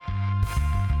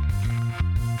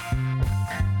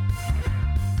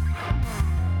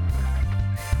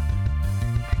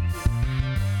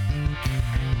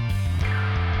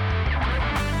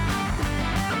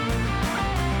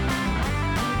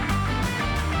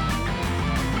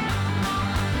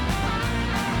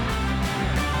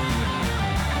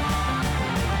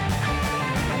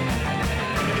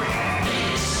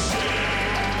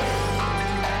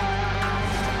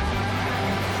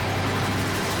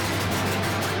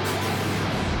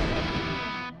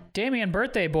Damien,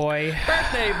 birthday boy.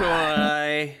 Birthday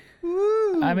boy.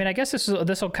 I mean, I guess this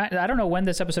will kind of, I don't know when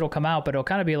this episode will come out, but it'll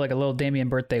kind of be like a little Damien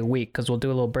birthday week because we'll do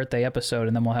a little birthday episode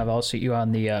and then we'll have also you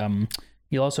on the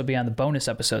you'll also be on the bonus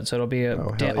episode, so it'll be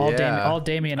all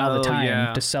Damien all the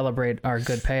time to celebrate our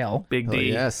good pal. Big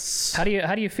D. Yes. How do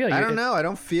you feel? I don't know. I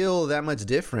don't feel that much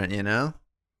different, you know?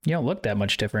 You don't look that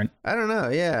much different. I don't know.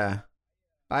 Yeah.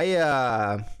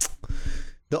 The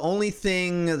only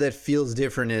thing that feels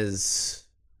different is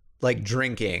like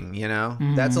drinking, you know?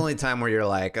 Mm-hmm. That's the only time where you're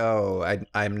like, oh,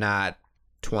 I'm not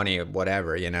 20 or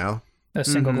whatever, you know? A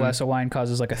single glass of wine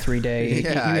causes like a 3-day.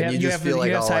 Yeah, you have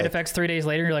side effects 3 days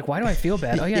later. And you're like, why do I feel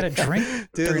bad? Oh, you had a drink.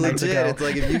 Dude, 3 nights legit. ago. It's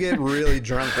like if you get really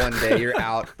drunk one day, you're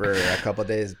out for a couple of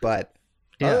days. But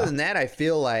other than that, I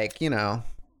feel like, you know,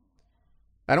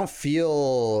 I don't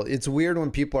feel. It's weird when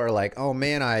people are like, oh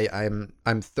man,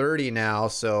 I'm 30 now,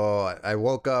 so I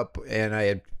woke up and I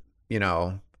had, you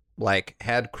know, like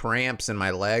had cramps in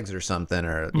my legs or something,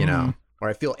 or you know, or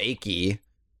I feel achy.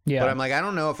 Yeah. But I'm like, I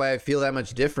don't know if I feel that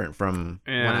much different from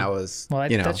when I was.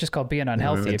 Well, you know, that's just called being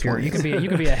unhealthy. If you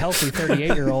can be a healthy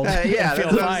 38-year-old. Yeah, and that's feel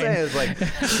what fine. I'm saying. It's like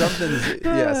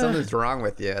something's wrong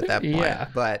with you at that point. Yeah.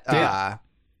 But I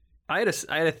had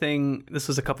a thing. This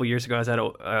was a couple years ago. I was at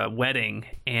a wedding,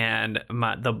 and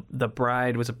the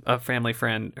bride was a family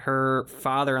friend. Her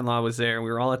father-in-law was there. We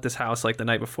were all at this house like the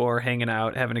night before, hanging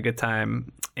out, having a good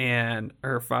time. And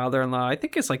her father-in-law, I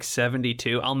think, is like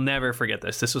 72. I'll never forget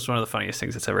this. This was one of the funniest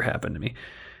things that's ever happened to me,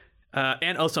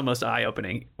 and also most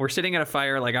eye-opening. We're sitting at a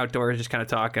fire, like outdoors, just kind of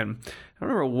talking. I don't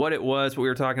remember what it was, what we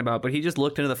were talking about, but he just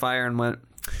looked into the fire and went,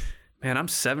 "Man, I'm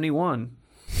 71.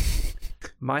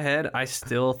 My head, I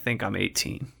still think I'm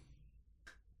 18."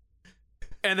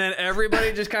 And then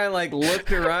everybody just kind of like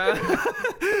looked around. And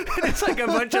it's like a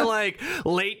bunch of like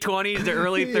late 20s to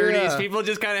early 30s people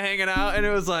just kind of hanging out. And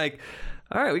it was like,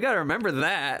 all right, we got to remember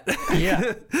that.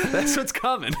 Yeah. That's what's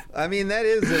coming. I mean, that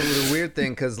is a weird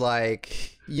thing because,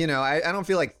 like, you know, I don't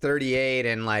feel like 38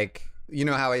 and like, you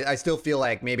know how I still feel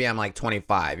like maybe I'm like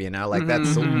 25, you know, like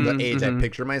that's the age I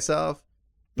picture myself.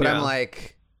 But I'm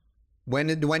like, when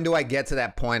do I get to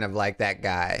that point of like that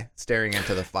guy staring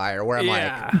into the fire where I'm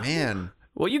like, man.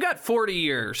 Well, you got 40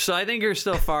 years, so I think you're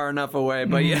still far enough away.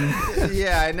 But yeah.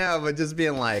 Yeah, I know. But just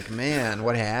being like, man,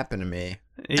 what happened to me?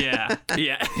 Yeah.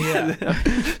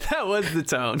 That was the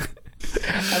tone.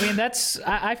 I mean,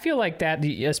 I feel like that,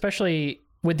 especially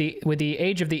with the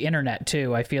age of the internet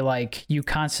too. I feel like you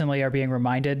constantly are being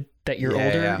reminded that you're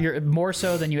older. Yeah. You're more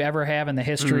so than you ever have in the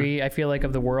history. I feel like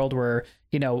of the world, where,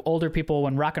 you know, older people,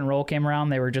 when rock and roll came around,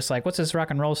 they were just like, what's this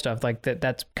rock and roll stuff? Like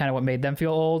that's kind of what made them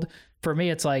feel old. For me,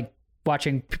 it's like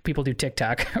watching people do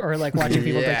TikTok or like watching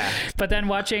people but then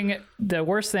watching the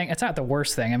worst thing. It's not the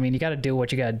worst thing. I mean, you got to do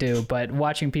what you got to do, but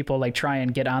watching people like try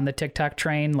and get on the TikTok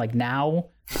train, like now,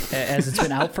 as it's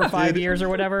been out for 5 years or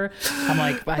whatever, I'm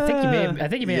like, I think you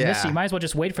may have missed it. You might as well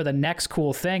just wait for the next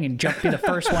cool thing and be the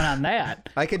first one on that.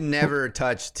 I could never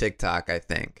touch TikTok, I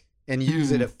think, and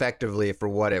use it effectively for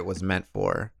what it was meant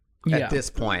for. At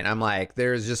this point, I'm like,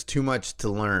 there's just too much to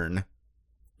learn.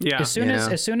 Yeah. As soon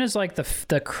as like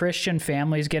the Christian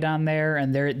families get on there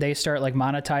and they start like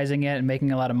monetizing it and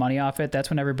making a lot of money off it,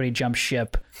 that's when everybody jumps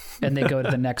ship and they go to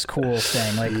the next cool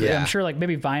thing. Like I'm sure like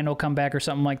maybe Vine will come back or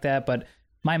something like that. But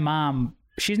my mom,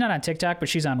 she's not on TikTok, but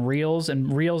she's on Reels,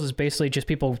 and Reels is basically just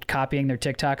people copying their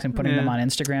TikToks and putting them on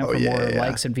Instagram for more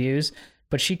likes and views.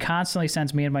 But she constantly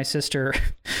sends me and my sister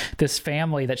this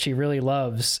family that she really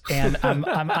loves, and I'm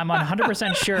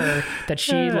 100% sure that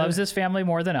she loves this family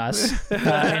more than us,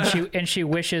 and she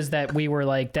wishes that we were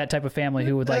like that type of family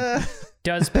who would like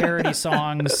does parody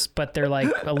songs, but they're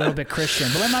like a little bit Christian.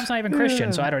 But my mom's not even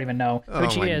Christian, so I don't even know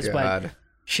who she is. God. But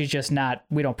she's just not.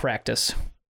 We don't practice.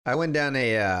 I went down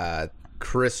a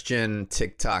Christian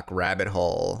TikTok rabbit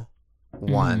hole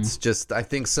once. Just I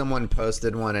think someone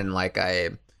posted one, and like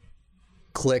I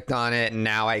clicked on it, and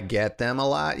now I get them a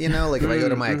lot, you know, like if I go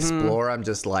to my Explore, I'm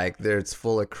just like, it's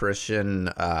full of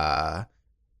Christian,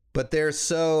 but they're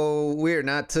so weird.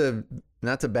 Not to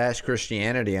bash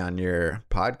Christianity on your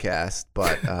podcast,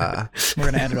 but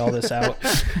we're gonna edit all this out.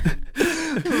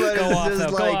 Go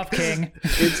off, King.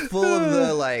 It's full of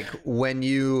the like when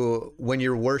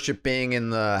you're worshiping in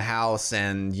the house,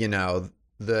 and you know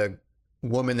the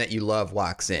woman that you love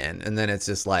walks in, and then it's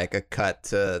just like a cut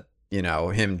to, you know,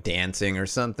 him dancing or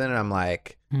something. And I'm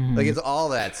like it's all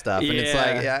that stuff. And it's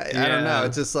like, I don't know.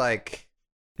 It's just like,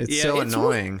 it's so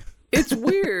annoying. It's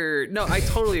weird. No, I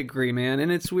totally agree, man.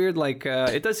 And it's weird. Like,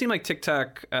 it does seem like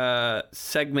TikTok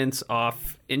segments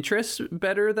off interests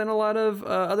better than a lot of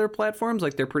other platforms.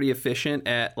 Like, they're pretty efficient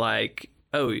at like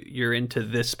oh, you're into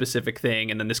this specific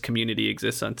thing, and then this community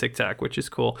exists on TikTok, which is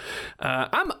cool.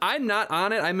 I'm not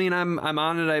on it. I mean, I'm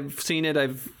on it. I've seen it.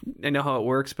 I know how it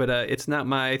works, but it's not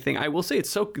my thing. I will say it's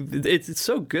so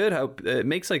good how it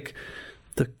makes like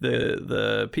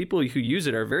the people who use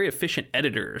it are very efficient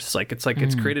editors. Like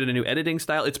it's created a new editing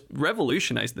style. It's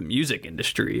revolutionized the music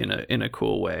industry in a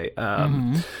cool way.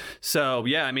 So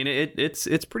yeah, I mean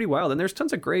it's pretty wild, and there's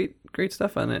tons of great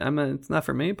stuff on it. It's not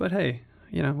for me, but hey,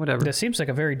 you know, whatever. This seems like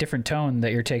a very different tone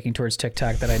that you're taking towards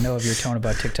TikTok that I know of your tone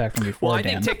about TikTok from before. Well, I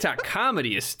Dan. think TikTok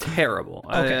comedy is terrible.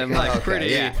 Okay. I'm like pretty.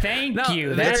 Yeah. Thank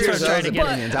you. That's what I'm trying to get.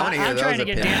 I'm trying to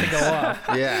get Dan to go off.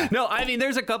 Yeah. No, I mean,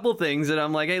 there's a couple things that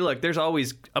I'm like, hey, look, there's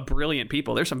always a brilliant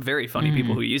people. There's some very funny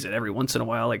people who use it every once in a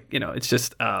while. Like, you know, it's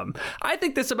just. I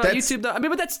think this about YouTube. I mean,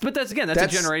 but that's a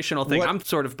generational thing. I'm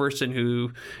sort of person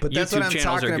who. But that's YouTube what I'm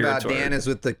channels talking are about, toward. Dan, is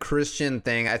with the Christian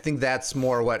thing. I think that's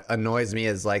more what annoys me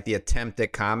is like the attempt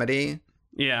at comedy.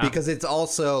 Yeah. Because it's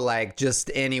also like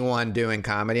just anyone doing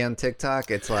comedy on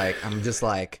TikTok. It's like, I'm just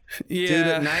like, dude,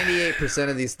 98%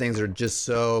 of these things are just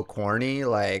so corny.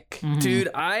 Like,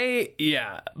 dude,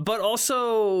 but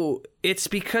also it's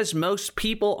because most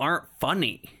people aren't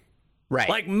funny. right.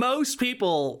 Like most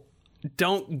people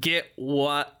don't get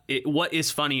what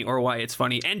is funny or why it's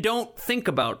funny, and don't think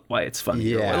about why it's funny.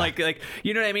 Yeah. Or like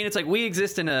you know what I mean? It's like we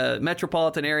exist in a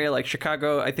metropolitan area like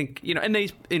Chicago, I think, you know, and they,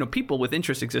 you know, people with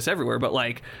interest exist everywhere, but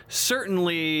like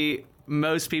certainly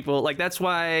most people, like that's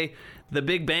why the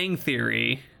Big Bang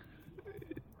Theory,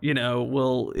 you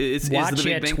know, is the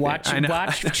Big Bang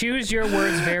watch. Choose your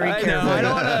words very carefully. I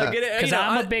don't want to get it because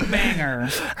I'm a big banger.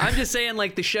 I'm just saying,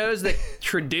 like the shows that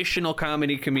traditional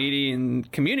comedian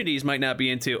communities might not be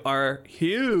into are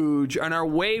huge and are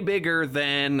way bigger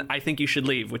than I Think You Should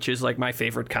Leave, which is like my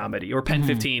favorite comedy, or Pen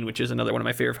 15, which is another one of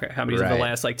my favorite comedies of the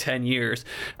last like 10 years.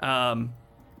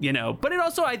 You know, but it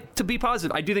also, to be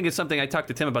positive, I do think it's something, I talk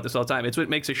to Tim about this all the time. It's what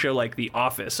makes a show like The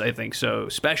Office, I think, so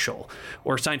special,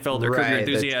 or Seinfeld, or Curb Your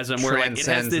Enthusiasm, where like it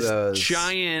has this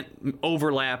giant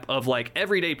overlap of like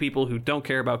everyday people who don't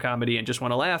care about comedy and just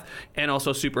want to laugh, and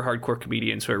also super hardcore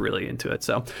comedians who are really into it.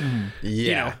 So,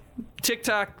 you know,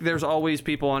 TikTok, there's always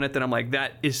people on it that I'm like,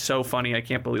 that is so funny, I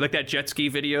can't believe, like that jet ski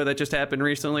video that just happened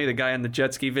recently, the guy in the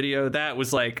jet ski video, that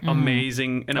was like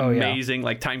amazing,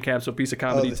 like time capsule piece of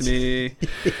comedy to me.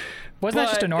 Wasn't that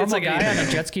just a normal guy on a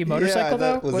jet ski motorcycle,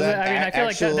 though? I mean, I feel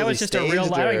like that was just a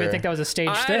real. I don't even think that was a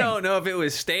staged thing. I don't know if it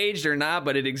was staged or not,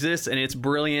 but it exists and it's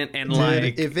brilliant. And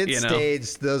like, if it's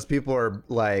staged, those people are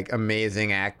like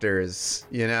amazing actors.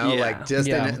 You know, like just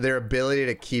in their ability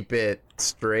to keep it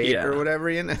straight or whatever.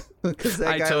 You know, because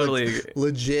that guy looks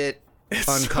legit. It's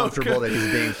uncomfortable that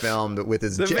he's being filmed with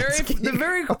his jet ski. The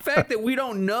very fact that we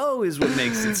don't know is what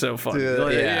makes it so funny. Dude,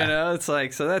 like, you know, it's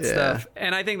like, so that stuff.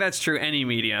 And I think that's true any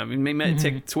medium. I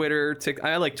mean, Twitter.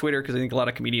 I like Twitter because I think a lot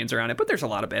of comedians are on it, but there's a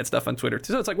lot of bad stuff on Twitter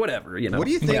too. So it's like, whatever, you know. What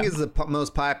do you think is the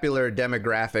most popular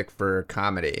demographic for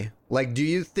comedy? Like, do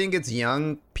you think it's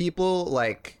young people,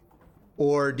 like,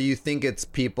 or do you think it's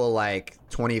people like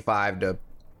 25 to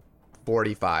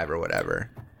 45 or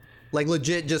whatever? Like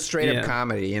legit, just straight up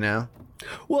comedy, you know?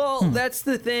 Well, that's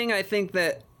the thing. I think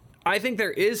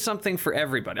there is something for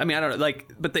everybody. I mean, I don't know,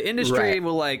 like, but the industry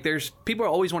will like, there's people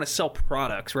always want to sell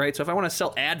products, right? So if I want to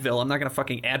sell Advil, I'm not going to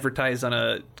fucking advertise on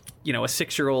a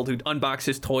 6-year-old who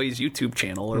unboxes toys YouTube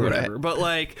channel or whatever. But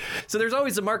like, so there's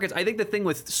always the markets. I think the thing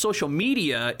with social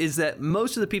media is that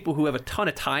most of the people who have a ton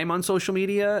of time on social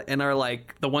media and are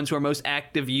like the ones who are most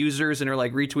active users and are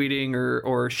like retweeting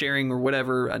or sharing or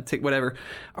whatever,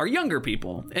 are younger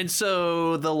people. And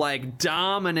so the like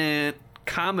dominant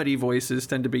comedy voices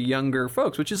tend to be younger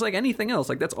folks, which is like anything else.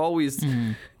 Like that's always,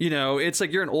 you know, it's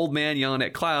like you're an old man yelling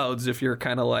at clouds if you're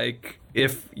kind of like,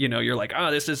 if, you know, you're like, oh,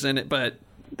 this isn't it, but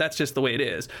that's just the way it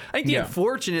is. I think the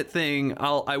unfortunate thing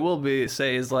I will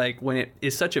say is like when it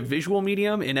is such a visual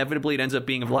medium, inevitably it ends up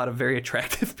being a lot of very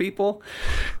attractive people,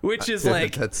 which is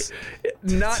like that's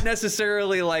not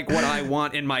necessarily like what I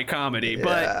want in my comedy.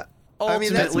 But ultimately, I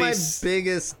mean, that's my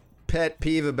biggest pet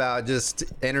peeve about just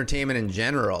entertainment in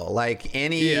general. Like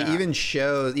even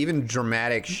shows, even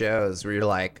dramatic shows where you're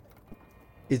like,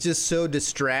 it's just so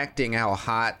distracting how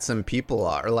hot some people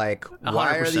are. Like,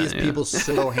 why are these people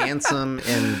so handsome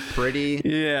and pretty?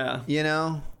 Yeah. You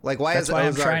know? Like, why that's is why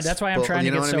Ozarks... That's why I'm trying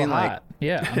to get so hot.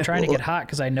 Yeah, I'm trying to get hot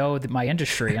because I know that my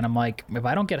industry, and I'm like, if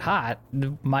I don't get hot,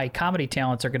 my comedy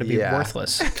talents are going to be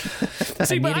worthless.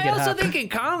 See, but I also think in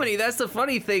comedy, that's the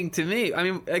funny thing to me. I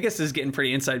mean, I guess this is getting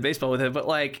pretty inside baseball with it, but,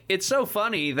 like, it's so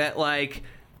funny that, like,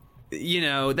 you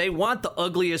know, they want the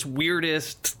ugliest,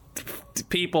 weirdest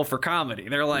people for comedy.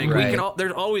 They're like, we Right. can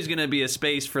there's always going to be a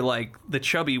space for like the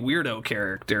chubby weirdo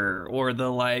character or the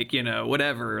like, you know,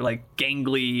 whatever, like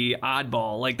gangly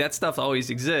oddball. Like that stuff always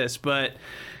exists, but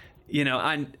you know,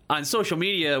 on social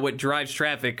media what drives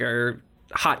traffic are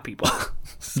hot people.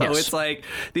 So Yes. it's like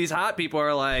these hot people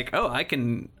are like, oh, I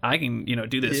can you know,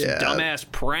 do this Yeah. dumbass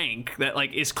prank that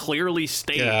like is clearly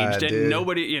staged God, and dude.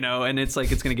 nobody, you know, and it's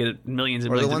like it's going to get millions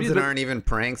and Or the millions of ones views. that aren't even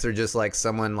pranks are just like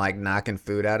someone like knocking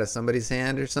food out of somebody's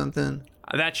hand or something.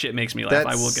 That shit makes me laugh.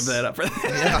 I will give that up for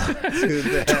that. Dude,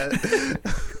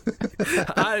 that.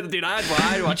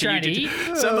 I'd watch a trying to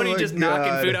YouTube. Somebody Oh my just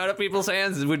knocking God. food out of people's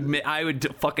hands I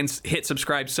would fucking hit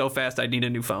subscribe so fast I'd need a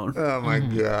new phone. Oh my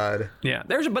God. Yeah,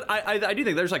 but I do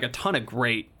think there's like a ton of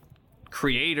great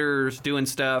creators doing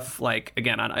stuff like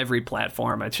again on every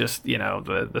platform. It's just, you know,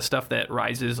 the stuff that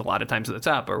rises a lot of times to the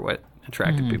top are what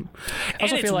attracted people. And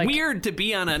also it's feel like- weird to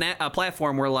be on a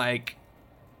platform where like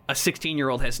a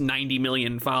 16-year-old has 90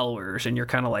 million followers and you're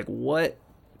kind of like, what?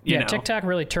 You know? TikTok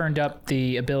really turned up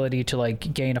the ability to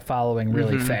like gain a following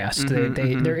really fast. Their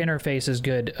interface is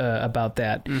good about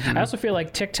that. I also feel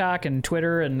like TikTok and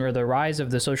Twitter or the rise of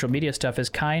the social media stuff is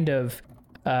kind of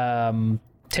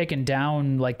taken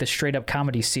down like the straight up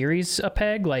comedy series a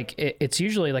peg. Like it's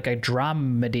usually like a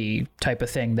dramedy type of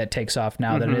thing that takes off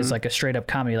now than it is like a straight up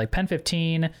comedy. Like Pen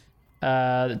 15.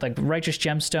 Like Righteous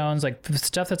Gemstones, like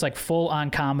stuff that's like full on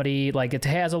comedy. Like it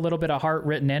has a little bit of heart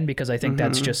written in because I think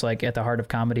that's just like at the heart of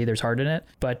comedy. There's heart in it.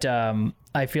 But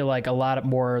I feel like a lot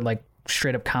more like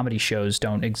straight up comedy shows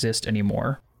don't exist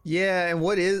anymore. Yeah, and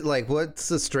what's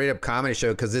a straight up comedy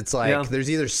show? Because it's like Yeah. there's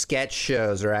either sketch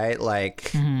shows, right?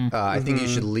 Like I think you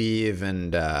should leave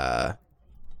and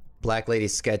Black Lady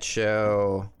sketch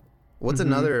show. What's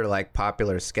another like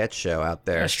popular sketch show out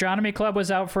there? Astronomy Club was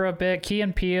out for a bit. Key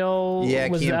and Peele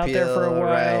was Key and out there for a Peele,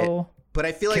 while. right. But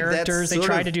I feel like Characters, that's they sort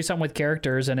tried of, to do something with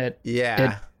characters and it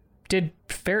did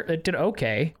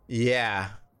okay. Yeah.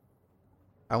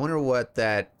 I wonder what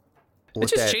that. What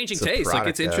It's just that's changing a taste. Like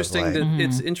it's product of, interesting like-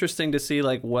 it's interesting to see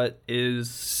like what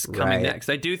is coming Right. next.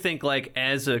 I do think like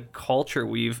as a culture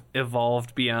we've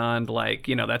evolved beyond like,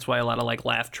 you know, that's why a lot of like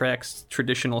laugh tracks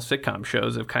traditional sitcom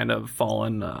shows have kind of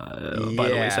fallen by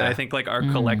the wayside. Yeah. I think like our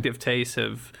collective tastes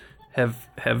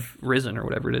have risen or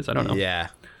whatever it is. I don't know. Yeah.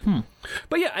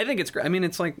 But yeah, I think it's great. I mean,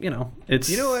 it's like, you know, it's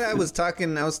You know what? I was talking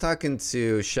to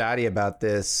Shadi about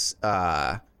this.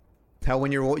 How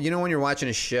when you're watching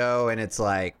a show and it's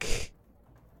like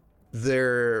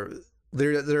they're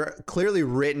clearly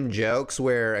written jokes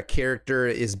where a character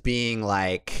is being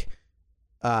like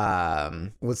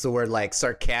what's the word, like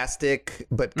sarcastic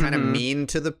but kind of mean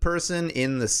to the person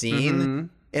in the scene.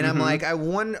 And I'm like, I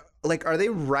wonder, like, are they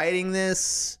writing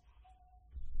this?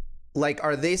 Like,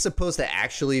 are they supposed to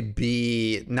actually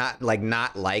be not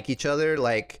like each other?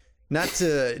 Like, not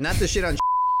to shit on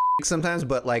sometimes,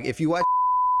 but like if you watch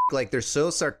like they're so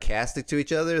sarcastic to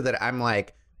each other that I'm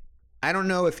like, I don't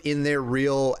know if in their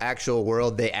real actual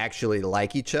world they actually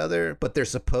like each other, but they're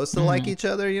supposed to like each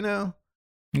other, you know?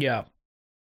 Yeah.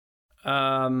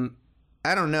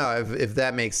 I don't know if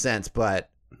that makes sense, but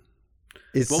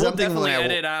it's well, we'll something definitely when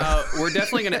edit out. We're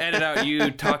definitely going to edit out you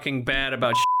talking bad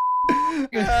about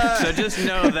so just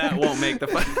know that won't make the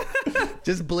fun.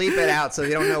 just bleep it out so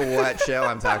you don't know what show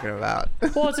I'm talking about.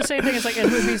 Well, it's the same thing as like it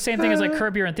would be the same thing as like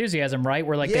Curb Your Enthusiasm, right?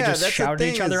 Where like Yeah, they just that's the shout at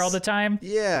each thing other is- all the time.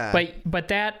 Yeah.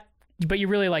 But you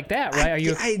really like that, right? Are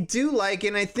you? I do like it,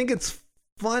 and I think it's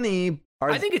funny.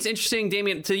 I think it's interesting,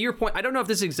 Damien, to your point. I don't know if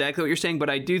this is exactly what you're saying, but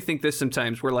I do think this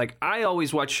sometimes where like I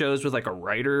always watch shows with like a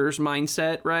writer's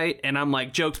mindset, right? And I'm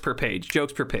like jokes per page.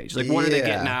 Like what are they Yeah.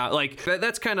 getting out? Like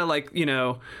that's kind of like, you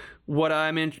know, what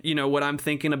I'm in, you know, what I'm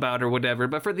thinking about or whatever.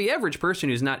 But for the average person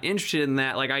who's not interested in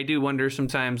that, like I do wonder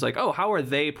sometimes like, oh, how are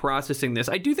they processing this?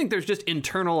 I do think there's just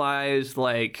internalized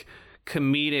like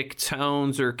comedic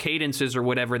tones or cadences or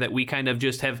whatever that we kind of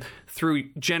just have through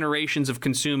generations of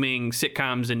consuming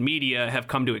sitcoms and media have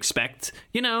come to expect,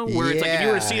 you know, where it's like if you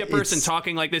were to see a person it's-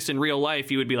 talking like this in real life,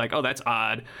 you would be like, oh, that's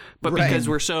odd. But Right. because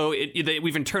we're so we've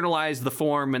internalized the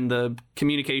form and the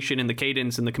communication and the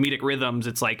cadence and the comedic rhythms,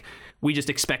 it's like we just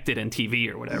expect it in TV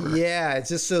or whatever. Yeah, it's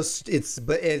just so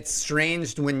it's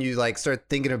strange when you like start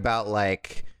thinking about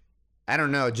like, I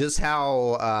don't know, just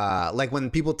how like when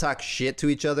people talk shit to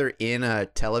each other in a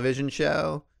television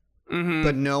show,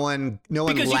 but no one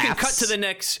Because laughs. you can cut to the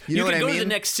next. You know can what I go to mean? the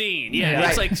next scene. Yeah, Right.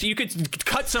 it's like you could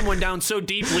cut someone down so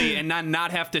deeply and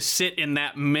not have to sit in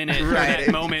that minute or Right.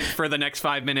 that moment for the next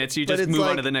 5 minutes. You But just it's move like,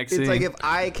 on to the next it's scene. like if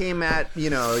I came at, you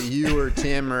know, you or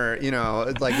Tim or, you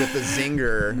know, like with the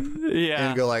zinger yeah,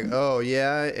 and go like, oh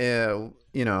yeah,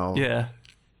 you know, yeah.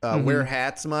 wear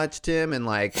hats much, Tim, and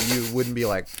like you wouldn't be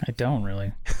like. I don't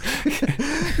really.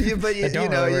 But you, I don't you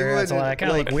know, really you wear hats a lot. I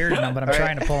kind of look weird in them, but I'm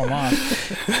trying to pull them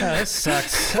off. Oh, this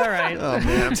sucks. All right. Oh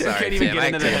man, I'm sorry, Can't even Tim. get I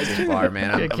into took it too far,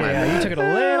 man. Okay, you took it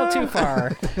a little too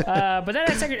far. But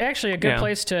that's actually a good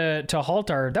place to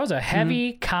halt our. That was a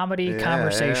heavy comedy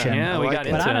conversation. Yeah, we got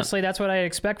into But it. honestly, that's what I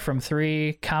expect from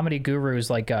three comedy gurus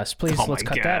like us. Please, let's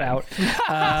cut God. that out.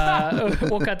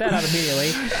 We'll cut that out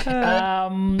immediately.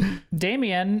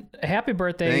 Damien, happy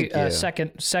birthday! Thank you.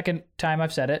 Second time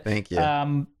I've said it. Thank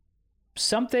you.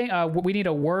 Something. We need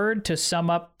a word to sum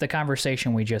up the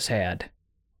conversation we just had.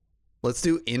 Let's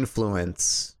do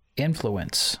influence.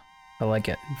 Influence. I like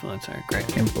it. Influencer,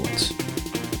 great. Influence.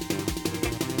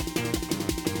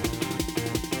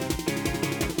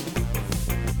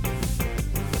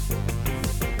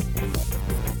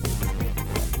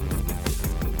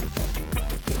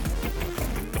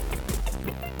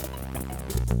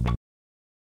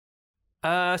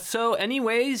 So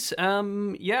anyways,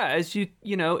 as you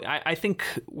know, I think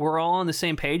we're all on the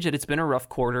same page that it's been a rough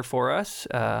quarter for us.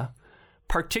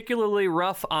 Particularly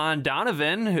rough on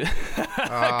Donovan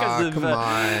because of come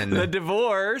on. the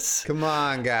divorce. Come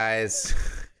on, guys.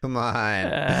 Come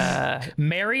on.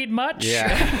 Married much?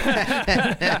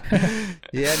 Yeah.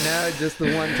 Yeah, no, just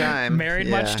the one time. Married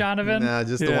much, Donovan? No,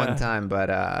 just the one time. But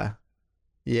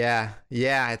yeah,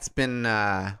 it's been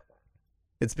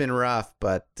rough,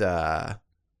 but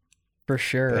For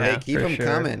sure. hey, keep for them sure.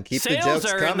 coming. Keep the Sales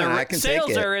jokes are in coming. the I can take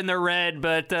sales it. are in the red,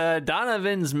 but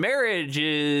Donovan's marriage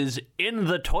is in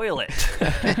the toilet.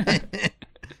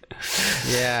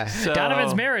 Yeah. So,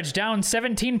 Donovan's marriage down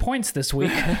 17 points this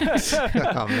week.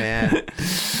 Oh man.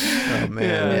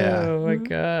 Yeah. Oh my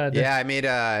god. Yeah, I made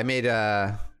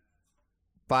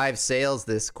 5 sales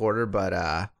this quarter, but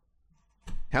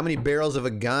how many barrels of a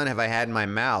gun have I had in my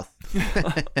mouth?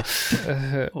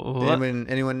 what?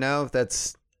 Anyone know if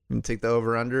that's take the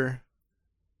over under?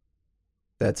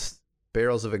 That's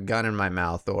barrels of a gun in my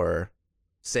mouth or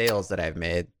sales that I've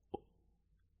made.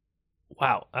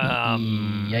 Wow.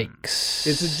 Yikes.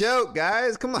 It's a joke,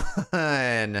 guys. Come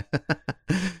on.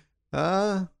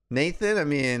 Nathan, I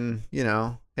mean,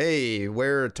 hey,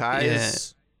 wear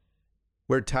ties.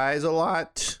 Wear ties a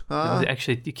lot.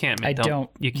 Actually, you can't. I don't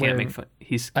You can't wear- make fun.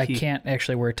 I can't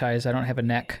actually wear ties. I don't have a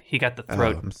neck. He got the Oh,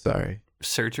 throat I'm sorry.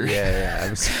 surgery. Yeah,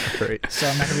 I'm sorry. So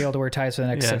I'm not going to be able to wear ties for the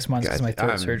next 6 months because of my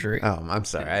throat surgery. Oh, I'm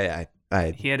sorry.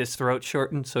 I He had his throat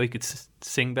shortened so he could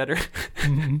sing better.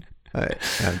 I'm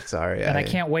sorry. And I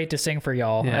can't wait to sing for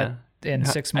y'all in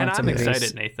 6 months. And I'm of these.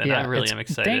 excited, Nathan. Yeah, I really am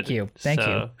excited. Thank you. Thank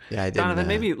you. Yeah, I didn't.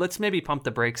 Donovan, let's pump the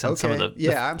brakes on some of the.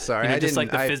 Yeah, I'm sorry. I I just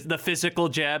didn't. like the physical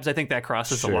jabs. I think that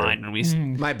crosses the Sure. line when we.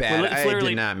 My bad. It's I literally,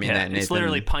 did not mean that, Nathan. It's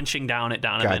literally punching down at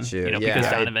Donovan. Got you. Because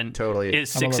I Donovan totally is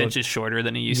 6 inches shorter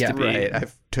than he used to be. right.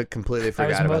 I completely I forgot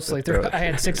was about mostly the throat. I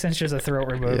had 6 inches of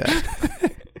throat removed. Yeah.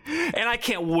 And I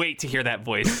can't wait to hear that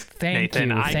voice, Thank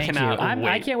Nathan. you. I Thank you. cannot wait.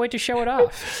 I can't wait to show it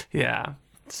off. Yeah.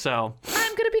 So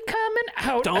I'm gonna be coming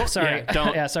out. Don't- Sorry. yeah,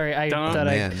 don't- Yeah, sorry. I don't- thought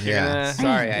Man, you're yeah. gonna,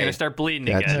 Sorry, you're gonna start bleeding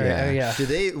Gotcha, again. Sorry. Oh, yeah. Did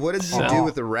they? What did you So- do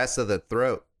with the rest of the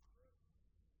throat?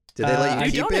 Did they let you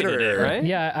You keep it, donated it, or right?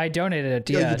 Yeah, I donated it.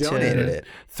 No, Yeah, you donated to it.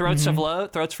 Throats of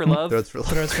love. Throats for love. Throats for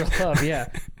Throats for Love. Yeah.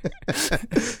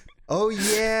 Oh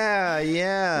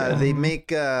yeah. They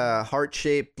make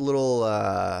heart-shaped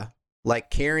little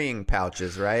like carrying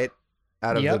pouches, right?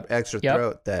 Out of Yep. the extra Yep.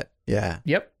 throat. Yeah.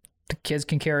 Yep. The kids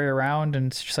can carry around,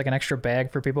 and it's just like an extra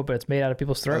bag for people, but it's made out of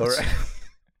people's throats. All right.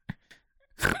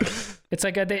 It's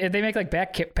like they make like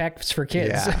backpacks for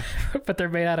kids, Yeah. but they're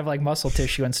made out of like muscle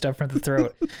tissue and stuff from the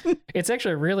throat. It's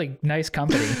actually a really nice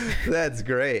company. That's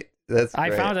great. That's I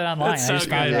great. found it online. That's I so just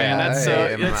found good, it man. online. That's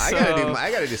so- I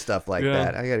gotta do stuff like Yeah.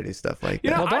 that. I gotta do stuff like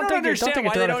You that. know, Well, don't I don't take understand your why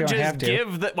they throat if don't you don't just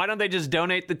have to. why don't they just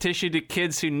donate the tissue to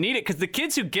kids who need it? Because the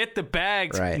kids who get the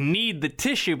bags Right. need the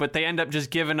tissue, but they end up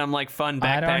just giving them like fun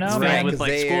I don't backpacks know, filled man. with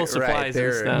like school supplies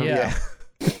and stuff. Yeah.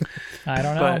 I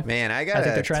don't know. But- Man, I I gotta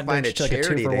think they're trying find a to like a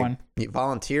charity 2-for-1. to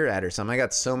volunteer at or something. I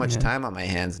got so much time on my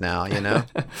hands now, you know.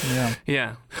 Yeah.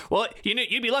 Yeah. Well,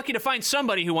 you'd be lucky to find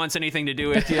somebody who wants anything to do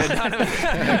with you.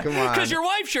 Come on. Because your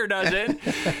wife sure doesn't.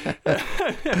 Yeah.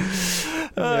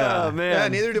 Oh, man. Yeah,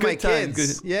 neither do Good my time.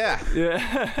 kids. Good- Yeah.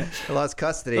 Yeah. I lost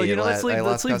custody. Well, you know, let's I leave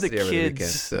lost the custody over the weekend,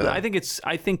 kids. so.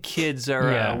 I think kids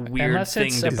are Yeah. a weird Unless thing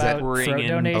it's to about bring throat in.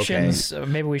 donations,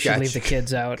 maybe we should Gotcha. leave the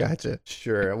kids out. Gotcha.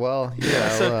 Sure. Well, yeah.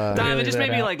 So, well, Donovan, Really just that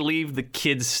maybe out. like leave the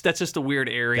kids. That's just a weird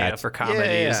area Gotcha. for comedy.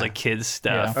 Yeah. Is like kids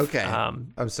stuff. Yeah. okay.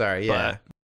 I'm sorry. Yeah.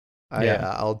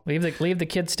 I'll. Leave the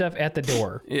kid stuff at the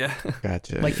door, Yeah.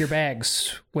 Gotcha. like your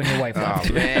bags when your wife left.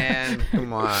 Oh man,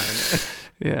 come on.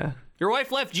 Yeah. Your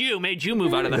wife left you, made you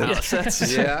move out of the house.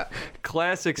 That's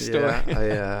classic story.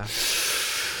 Yeah.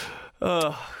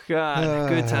 Oh, God.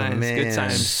 Good times. Man. Good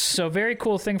times. So very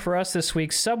cool thing for us this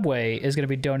week, Subway is going to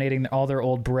be donating all their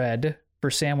old bread for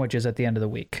sandwiches at the end of the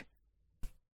week.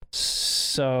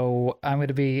 So I'm going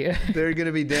to be... They're going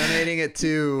to be donating it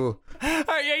to... All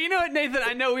right, yeah, you know what, Nathan?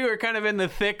 I know we were kind of in the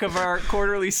thick of our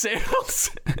quarterly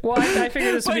sales. Well, I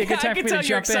figured this would be a good time for me to jump in. I can tell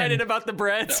you're excited about the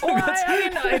bread. So well, I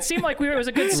mean, it seemed like it was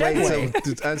a good segue.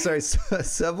 Wait, so, I'm sorry,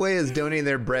 Subway is donating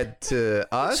their bread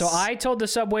to us? So I told the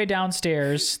Subway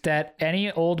downstairs that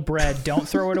any old bread, don't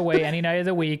throw it away any night of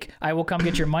the week. I will come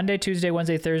get your Monday, Tuesday,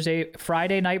 Wednesday, Thursday,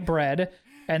 Friday night bread.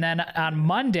 And then on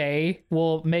Monday,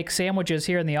 we'll make sandwiches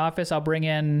here in the office. I'll bring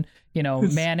in,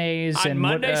 mayonnaise. On and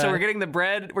Monday, so we're getting the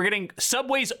bread. We're getting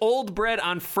Subway's old bread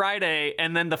on Friday,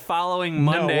 and then the following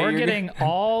Monday. No, we're getting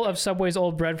all of Subway's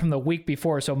old bread from the week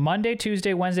before. So Monday,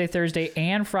 Tuesday, Wednesday, Thursday,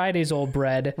 and Friday's old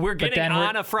bread. We're getting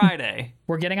on a Friday.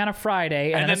 We're getting on a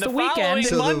Friday, and then that's the the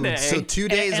weekend. Monday. So 2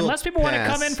 days Unless people want to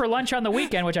pass. come in for lunch on the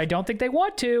weekend, which I don't think they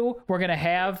want to, we're going to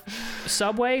have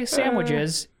Subway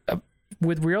sandwiches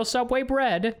with real Subway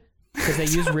bread. Because they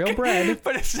use real bread.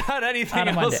 But it's not anything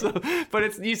else.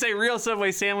 But you say real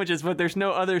Subway sandwiches, but there's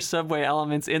no other Subway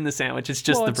elements in the sandwich. It's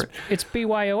just the bread. It's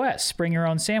BYOS. Bring your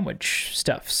own sandwich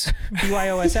stuffs.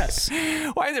 BYOSS.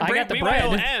 Why is it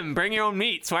BYOM? Bring your own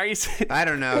meats. Why are you saying? I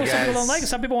don't know, guys. Some people don't like it.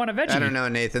 Some people want a veggie. I don't know,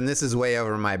 Nathan. This is way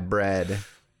over my bread.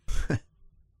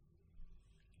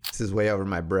 This is way over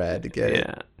my bread. Get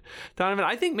it? Donovan,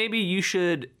 I think maybe you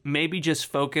should just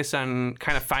focus on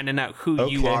kind of finding out who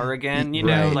you are again,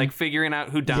 know, like figuring out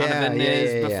who Donovan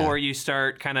is before you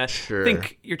start kind of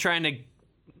think you're trying to, I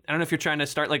don't know if you're trying to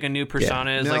start like a new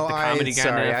persona as like the comedy guy.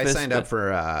 Sorry, I signed up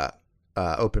for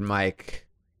open mic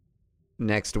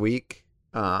next week.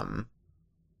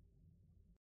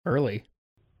 Early.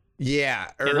 Yeah,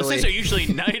 early. Those things are usually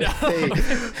night of.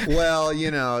 they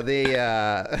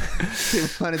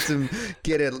wanted to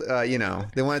get it.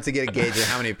 They wanted to get a gauge of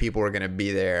how many people were going to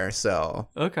be there. So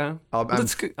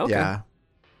that's good. Okay. Yeah.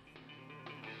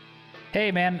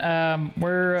 Hey man,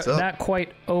 we're not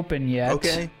quite open yet.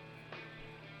 Okay.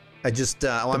 I just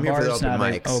I'm here for the open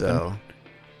mic. So.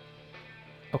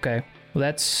 Okay. Well,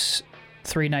 that's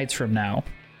 3 nights from now.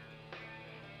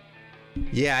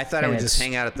 Yeah, I thought I would just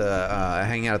hang out at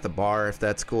the bar if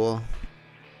that's cool.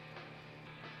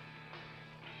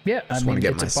 Yeah, I mean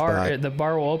it's a bar. Spot. The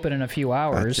bar will open in a few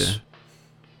hours, Gotcha.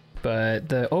 But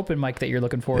the open mic that you're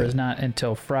looking for is not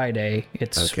until Friday.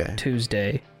 It's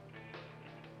Tuesday.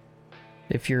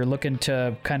 If you're looking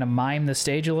to kind of mime the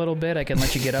stage a little bit, I can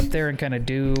let you get up there and kind of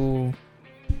do.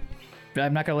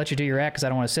 I'm not gonna let you do your act because I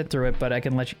don't want to sit through it, but I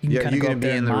can let you. You can kind of go up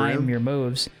there and mime your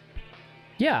moves.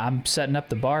 Yeah, I'm setting up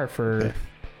the bar for. Okay.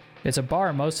 It's a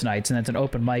bar most nights, and it's an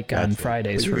open mic on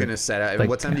Fridays. You're gonna set up.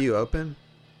 What time do you open?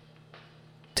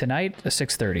 Tonight,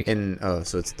 6:30. And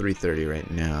so it's 3:30 right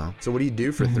now. So what do you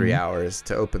do for 3 hours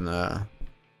to open the?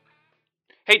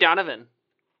 Hey Donovan,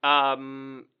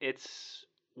 it's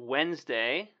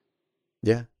Wednesday.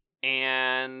 Yeah.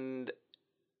 And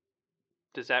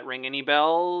does that ring any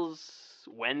bells?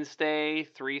 Wednesday,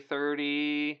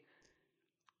 3:30.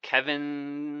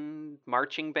 Kevin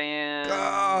marching band.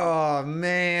 Oh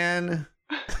man.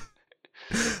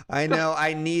 I know.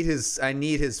 I need his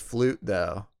flute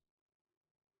though.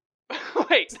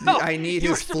 Wait, no. I need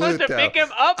his flute. You were supposed to pick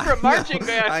him up from marching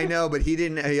band. I know, but he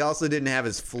didn't. He also didn't have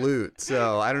his flute,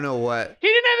 so I don't know what. He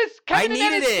didn't have his. Kevin I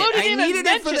needed it. I needed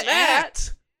it for the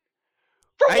act.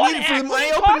 For I what needed act? for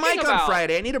my open mic on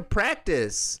Friday. I need to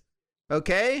practice.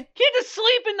 Okay. He had to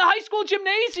sleep in the high school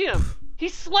gymnasium. He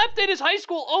slept at his high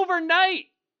school overnight.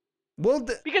 Well,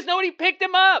 because nobody picked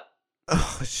him up.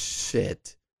 Oh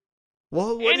shit.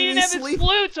 Well, what and he didn't have his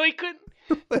flute, so he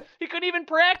couldn't even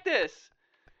practice.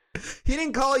 He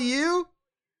didn't call you?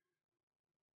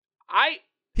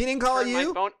 He didn't call you?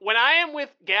 My phone. When I am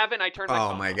with Gavin, I turn my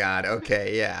phone. Oh my god.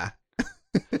 Okay, yeah.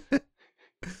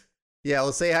 Yeah,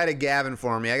 well, say hi to Gavin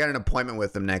for me. I got an appointment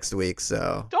with him next week,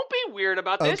 so. Don't be weird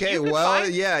about this. Okay, well,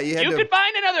 yeah, you could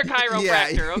find another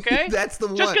chiropractor, okay? That's the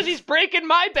one. Just because he's breaking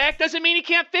my back doesn't mean he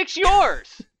can't fix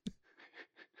yours.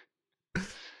 This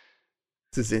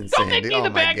is insane. Don't make me the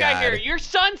bad guy here. Your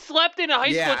son slept in a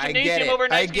high school gymnasium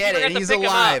overnight. I get it. He's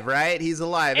alive, right? He's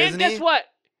alive, isn't he? And guess what?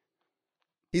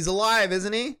 He's alive,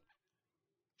 isn't he?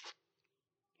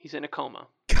 He's in a coma.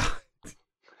 God.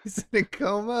 He's in a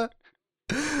coma?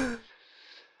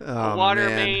 A water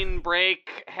main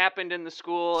break happened in the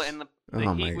school, and the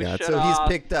heat was shut so off. He's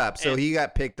picked up. So he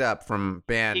got picked up from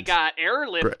band. He got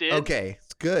airlifted. Okay,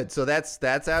 good. So that's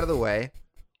out of the way.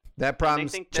 That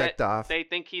problem's checked off. They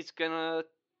think he's gonna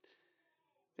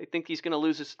They think he's going to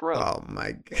lose his throat. Oh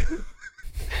my god.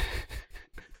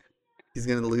 He's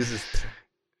gonna lose his.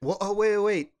 Well, oh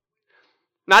wait.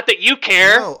 Not that you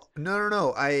care.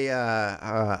 No.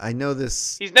 I know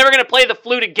this. He's never going to play the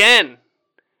flute again.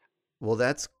 Well,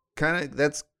 that's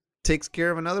takes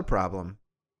care of another problem.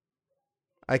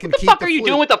 I can What the keep fuck the are you flute.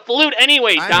 doing with the flute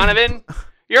anyway, Donovan?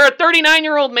 You're a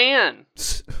 39-year-old man.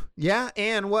 Yeah,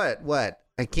 and what?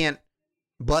 I can't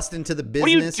bust into the What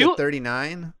are you business at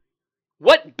 39.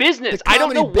 What business? I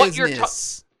don't know what you're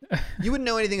talking. You wouldn't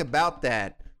know anything about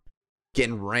that.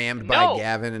 Getting rammed by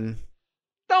Gavin and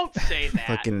don't say that.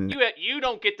 fucking you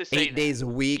don't get to say 8 that. days a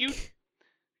week.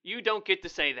 You don't get to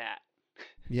say that.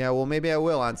 Yeah, well, maybe I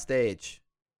will on stage.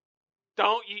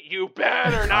 Don't you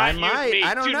better not I use might. me.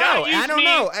 I don't Do know. not use I don't me.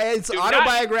 know. It's Do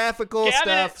autobiographical not,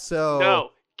 stuff, so no.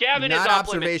 Gavin not is off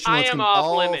limits. observational. I It's am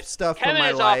all off limits. stuff Kevin from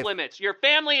my is life. off limits. Your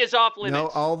family is off limits. No,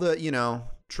 all the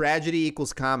tragedy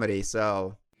equals comedy.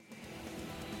 So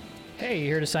Hey, you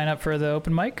here to sign up for the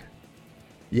open mic?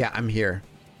 yeah, I'm here.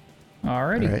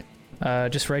 Alrighty. All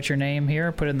right. Just write your name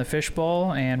here, put it in the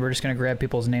fishbowl, and we're just gonna grab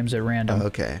people's names at random.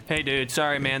 Okay. Hey, dude.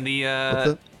 Sorry, man.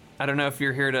 I don't know if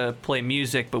you're here to play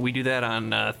music, but we do that on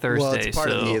Thursday.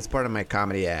 Well, it's part of my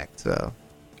comedy act. So.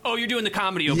 Oh, you're doing the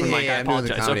comedy open mic. Yeah, I I'm doing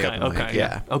the apologize. comedy Okay. open mic.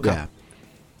 Yeah. Okay. Yeah.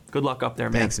 Good luck up there,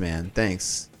 man. Thanks, man.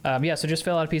 Thanks. Yeah, so just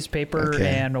fill out a piece of paper, Okay.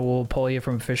 and we'll pull you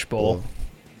from a fishbowl.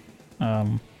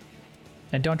 Cool.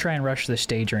 And don't try and rush the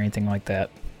stage or anything like that.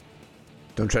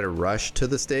 Don't try to rush to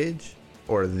the stage,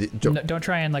 or Don't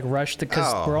try and rush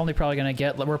because Oh. we're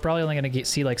probably only gonna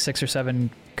see 6 or 7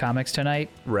 comics tonight,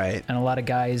 right. and a lot of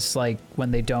guys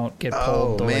when they don't get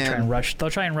pulled, they'll man. try and rush. They'll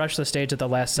try and rush the stage at the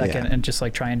last second Yeah. and just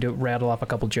try and rattle off a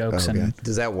couple jokes, Okay. and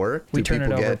Does that work? we Do turn it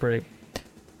people over get- pretty.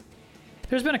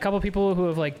 There's been a couple people who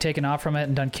have taken off from it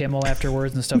and done Kimmel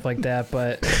afterwards and stuff like that,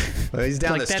 but Well, he's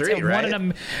down the that's street, one right?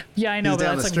 in a, yeah, I know, He's but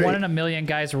down that's the one street. in a million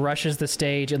guys rushes the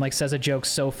stage and says a joke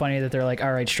so funny that they're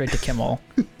all right, straight to Kimmel.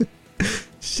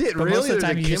 Shit, But really? most of the There's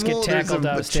time a you just get Kimmel? tackled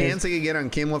There's a upstage. chance I could get on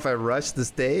Kimmel if I rush the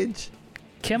stage?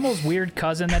 Kimmel's weird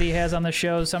cousin that he has on the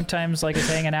show sometimes is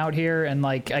hanging out here, and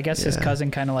I guess his Yeah.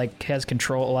 cousin kind of has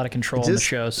a lot of control on the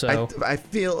show. So I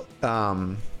feel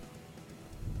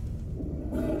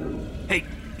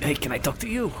Hey, can I talk to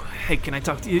you? Hey, can I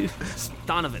talk to you? It's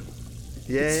Donovan.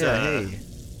 hey.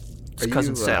 It's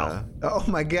cousin Sal. Oh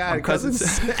my god, I'm cousin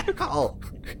Sal.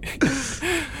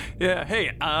 Yeah.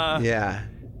 Hey. Yeah.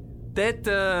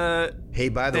 That. Hey,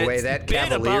 by the way, that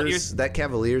bit about your-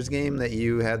 Cavaliers game that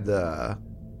you had that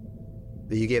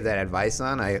you gave that advice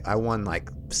on, I won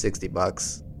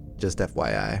 $60. Just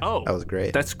FYI. Oh, that was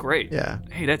great. That's great. Yeah.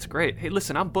 Hey, that's great. Hey,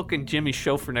 listen, I'm booking Jimmy's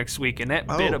show for next week, and that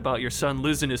bit about your son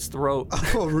losing his throat.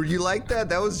 Oh, you like that?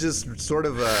 That was just sort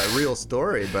of a real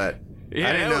story, but Yeah,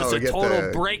 I didn't it was know a get total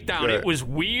the- breakdown. the- It was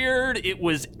weird. It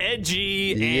was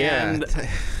edgy, Yeah. and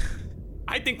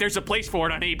I think there's a place for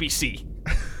it on ABC.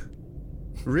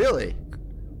 Really?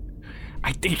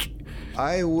 I think.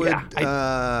 I would.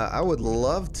 Yeah, I would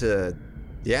love to.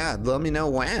 Yeah, let me know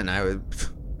when.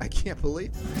 I can't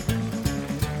believe.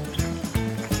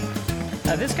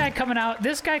 this guy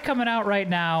coming out right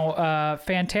now,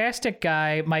 fantastic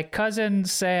guy. My cousin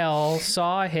Sal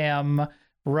saw him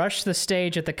rush the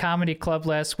stage at the comedy club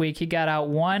last week. He got out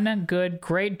one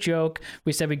great joke.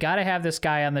 We said we got to have this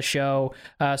guy on the show.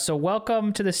 So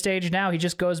welcome to the stage now. He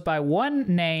just goes by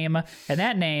one name, and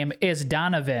that name is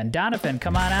Donovan. Donovan,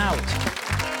 come on out.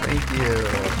 Thank you.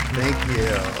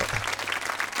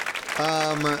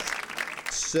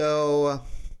 So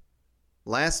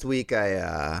last week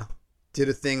I did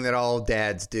a thing that all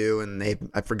dads do, and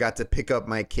I forgot to pick up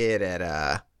my kid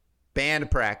at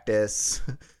band practice.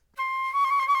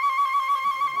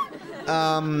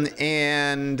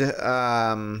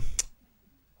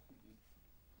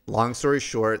 Long story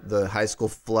short, the high school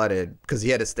flooded because he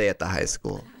had to stay at the high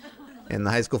school, and the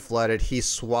high school flooded. He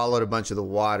swallowed a bunch of the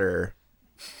water.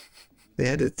 They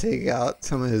had to take out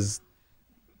some of his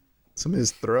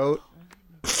throat,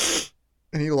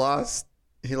 and he lost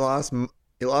a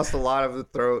lot of the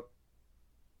throat.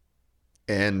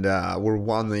 And we're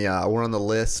on the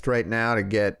list right now to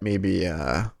get maybe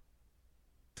a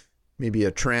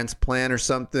transplant or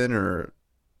something, or.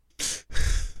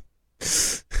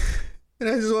 And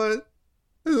I just want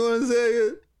to say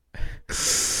it.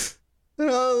 I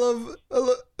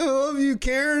love you,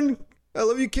 Karen. I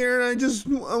love you, Karen. I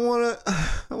want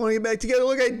to get back together.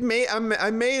 Look, I made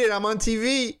it. I'm on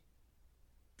TV.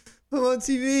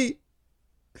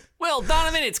 Well,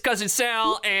 Donovan, it's cousin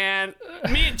Sal, and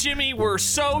me and Jimmy were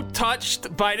so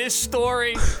touched by this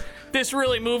story. This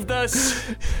really moved us.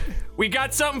 We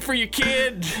got something for your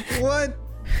kid. What?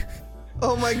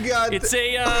 Oh my God. It's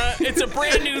a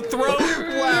brand new throat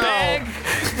bag.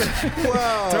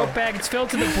 Wow. Throat bag. It's filled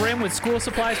to the brim with school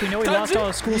supplies. We know he lost all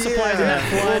his school supplies in that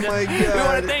flood. Oh my God. We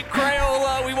want to thank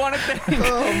Crayola. We want to thank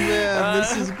Oh man,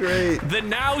 this is great. the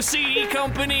Now CD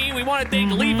Company. We want to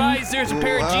thank Levi's. There's a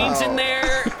pair of jeans in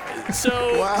there.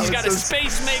 So Wow, he's got it's a so-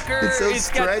 space maker. it's so He's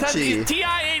got stretchy.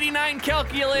 TI-89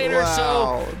 calculator.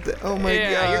 Wow. So Oh my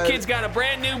yeah, God. your kid's got a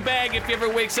brand new bag if he ever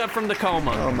wakes up from the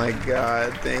coma. Oh my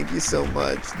God. Thank you so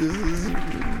much. This is.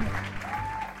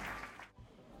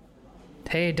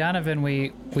 Hey Donovan,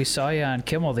 we saw you on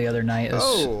Kimmel the other night. It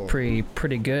was Oh.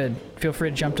 pretty good. Feel free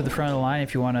to jump to the front of the line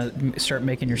if you want to start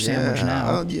making your sandwich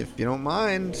now. Oh, if you don't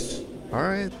mind. All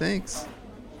right, thanks.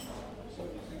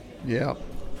 Yeah.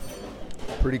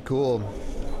 Pretty cool.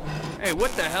 Hey,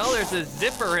 what the hell? There's a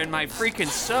zipper in my freaking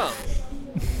sub.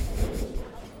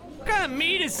 What kind of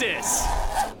meat is this?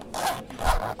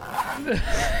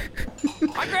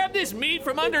 I grabbed this meat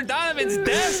from under Donovan's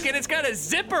desk and it's got a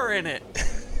zipper in it.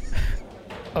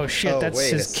 Oh shit, that's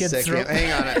wait his a kid's second. throat.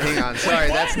 Hang on. Sorry,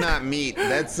 what? that's not meat.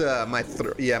 That's my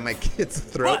my kid's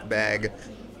throat What? bag.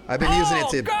 I've been using it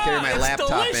to God, carry my it's laptop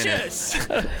delicious.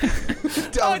 in it.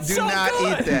 it's Do so not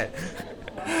good. eat that.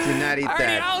 Do not eat I already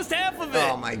that. housed half of it.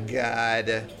 Oh my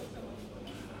God.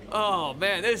 Oh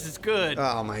man, this is good.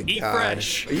 Oh my Eat God.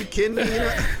 fresh. Are you kidding me?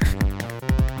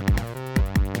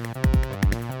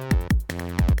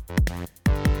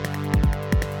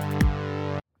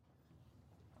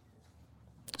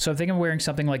 So I'm thinking of wearing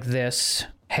something like this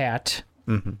hat,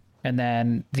 Mm-hmm. and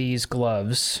then these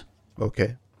gloves,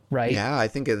 Okay. right? Yeah, I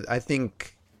think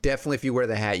definitely if you wear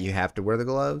the hat, you have to wear the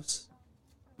gloves.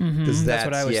 Because that's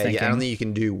what I was I thinking. don't think you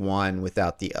can do one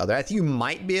without the other. I think you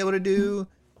might be able to do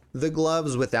the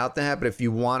gloves without the hat, but if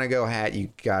you want to go hat, you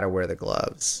gotta wear the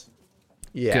gloves.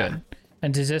 Yeah. Good.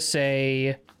 And does this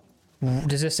say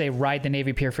ride the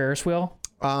Navy Pier Ferris wheel?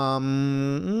 To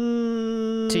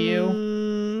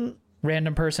you?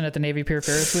 Random person at the Navy Pier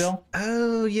Ferris wheel?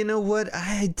 Oh, you know what?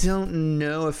 I don't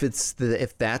know if that's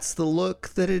the look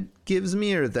that it gives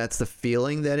me, or if that's the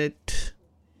feeling that it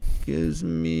gives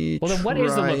me. Well, then what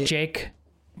is the look, Jake?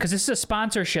 Because this is a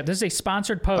sponsorship. This is a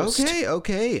sponsored post. Okay.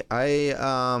 Okay.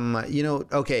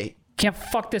 Okay. Can't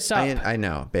fuck this up. I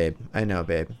know, babe.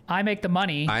 I make the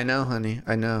money. I know, honey.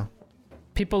 I know.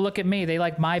 People look at me. They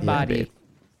like my Yeah, body. babe.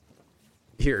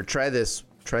 Here, try this.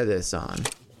 Try this on.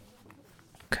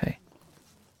 Okay.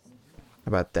 How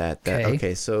about that?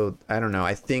 Okay, so I don't know.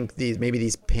 I think these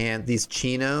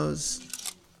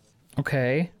chinos,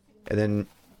 Okay. and then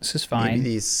This is maybe fine.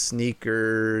 these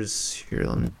sneakers. Here,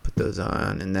 let me put those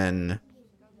on, and then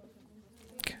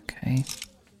Okay.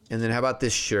 how about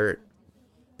this shirt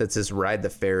that says "Ride the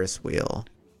Ferris Wheel"?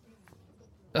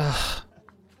 A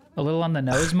little on the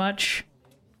nose much?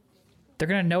 They're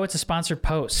going to know it's a sponsored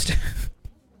post.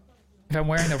 If I'm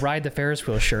wearing the Ride the Ferris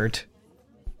Wheel shirt.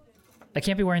 I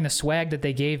can't be wearing the swag that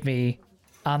they gave me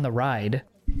on the ride.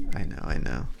 I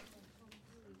know.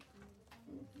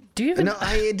 Do you even... No,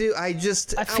 I do. I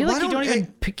just. I feel like you don't even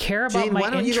care about Jane, my why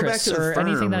don't you go back interests to the or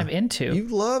anything that firm? I'm into.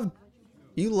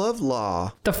 You love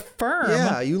law. The firm?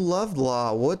 Yeah, you love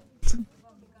law. What?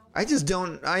 I just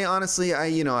don't. I honestly,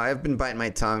 I've been biting my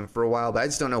tongue for a while, but I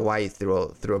just don't know why you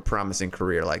threw a promising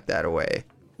career like that away.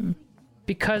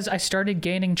 Because I started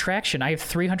gaining traction. I have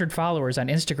 300 followers on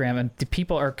Instagram, and the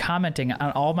people are commenting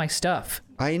on all my stuff.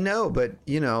 I know, but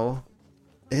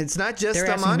it's not just They're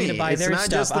the asking me money. to buy It's their not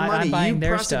stuff. just the I'm money. buying You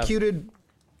their stuff. prosecuted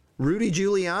Rudy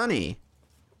Giuliani.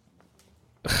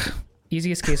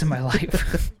 Easiest case of my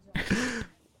life.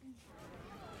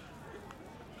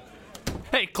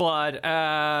 Hey, Claude.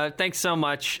 Thanks so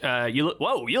much. You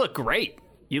look great.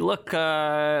 You look,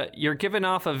 you're giving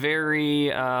off a very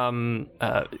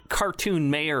cartoon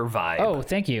mayor vibe. Oh,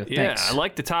 thank you. yeah. Thanks. I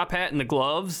like the top hat and the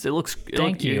gloves.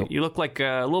 Thank you. You look like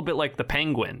a little bit like the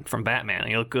Penguin from Batman.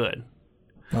 You look good.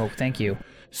 Oh, thank you.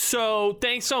 So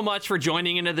thanks so much for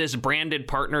joining into this branded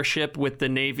partnership with the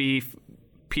Navy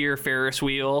Pier Ferris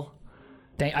wheel.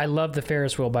 I love the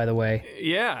Ferris wheel, by the way.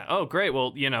 Yeah. Oh, great.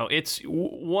 Well, it's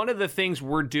one of the things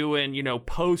we're doing,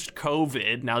 post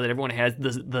COVID, now that everyone has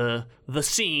the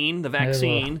vaccine,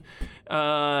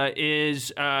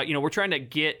 is, we're trying to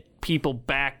get people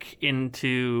back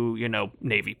into,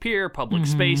 Navy Pier, public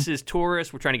spaces,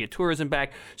 tourists. We're trying to get tourism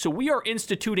back. So we are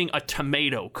instituting a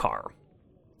tomato car.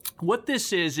 what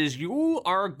this is you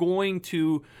are going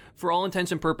to, for all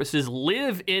intents and purposes,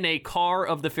 live in a car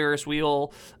of the Ferris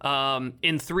wheel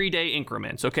in 3-day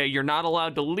increments, okay? You're not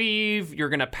allowed to leave. You're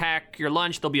going to pack your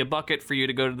lunch. There'll be a bucket for you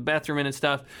to go to the bathroom in and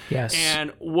stuff. Yes.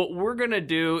 And what we're going to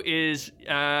do is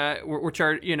to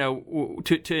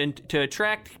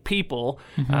attract people,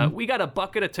 we got a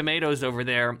bucket of tomatoes over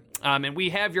there, and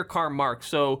we have your car marked.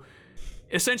 So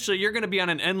essentially, you're going to be on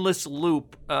an endless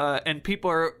loop, and people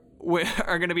are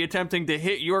going to be attempting to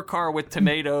hit your car with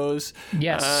tomatoes,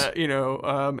 yes,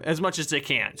 as much as they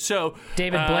can. So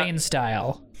David Blaine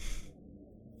style.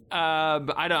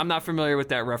 I'm not familiar with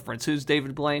that reference. Who's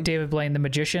David Blaine? David Blaine, the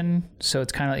magician. So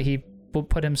it's kind of like he will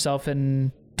put himself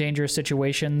in dangerous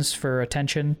situations for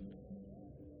attention.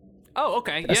 Oh,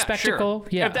 okay. A spectacle. Sure.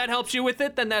 Yeah. If that helps you with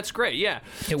it, then that's great. Yeah.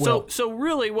 It will. So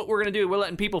really what we're going to do, we're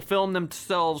letting people film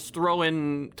themselves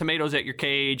throwing tomatoes at your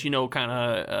cage, kind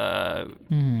of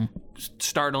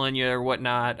startling you or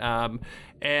whatnot.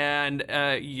 And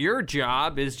your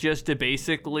job is just to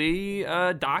basically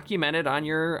document it on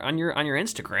your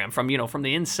Instagram from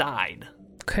the inside.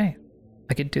 Okay.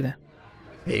 I could do that.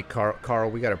 Hey, Carl,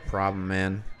 we got a problem,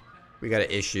 man. We got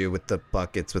an issue with the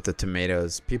buckets with the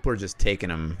tomatoes. People are just taking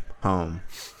them home.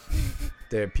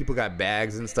 People got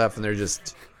bags and stuff, and they're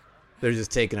just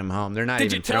taking them home. They're not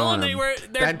even throwing them.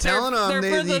 I'm telling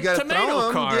them you got to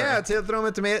throw them. Yeah, to throw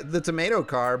them at the tomato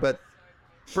car. But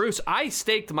Bruce, I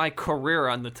staked my career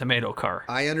on the tomato car.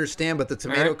 I understand, but the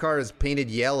tomato car is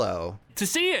painted yellow. To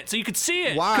see it, so you could see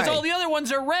it. Why? Because all the other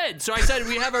ones are red. So I said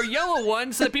we have our yellow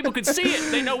one so that people could see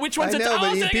it. They know which ones. I know,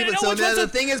 but the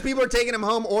thing is, people are taking them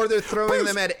home, or they're throwing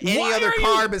them at any other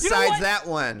car besides that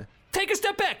one. Take a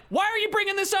step back. Why are you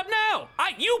bringing this up now?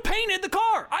 You painted the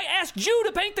car. I asked you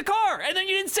to paint the car, and then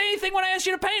you didn't say anything when I asked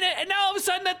you to paint it. And now all of a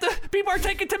sudden that the people are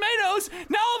taking tomatoes.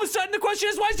 Now all of a sudden the question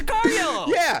is, why is the car yellow?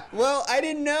 Yeah. Well, I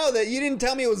didn't know that. You didn't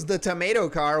tell me it was the tomato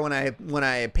car when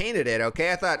I painted it.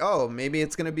 Okay, I thought, oh, maybe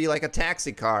it's gonna be like a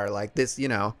taxi car, like this.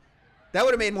 That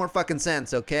would have made more fucking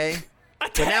sense. Okay. A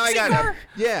taxi car?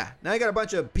 Now I got a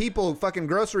bunch of people fucking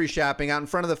grocery shopping out in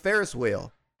front of the Ferris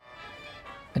wheel.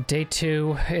 Day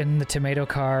 2 in the tomato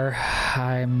car.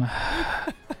 I'm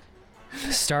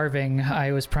starving.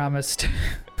 I was promised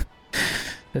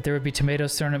that there would be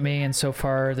tomatoes thrown at me, and so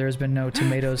far there's been no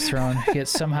tomatoes thrown. Yet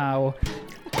somehow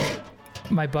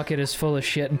my bucket is full of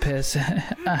shit and piss.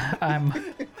 I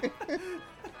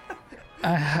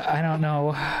don't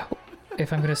know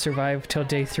if I'm going to survive till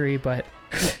day 3, but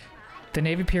the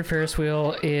Navy Pier Ferris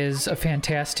wheel is a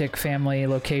fantastic family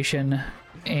location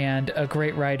and a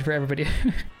great ride for everybody.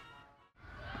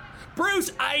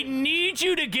 Bruce, I need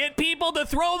you to get people to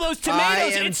throw those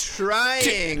tomatoes. I am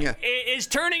trying. It's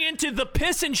turning into the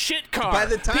piss and shit car. By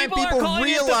the time people are calling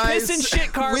realize it the piss and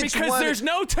shit car which because one... there's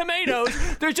no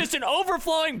tomatoes. There's just an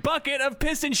overflowing bucket of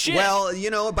piss and shit.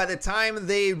 Well, by the time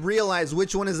they realize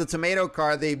which one is the tomato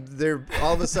car, they're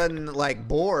all of a sudden like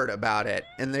bored about it,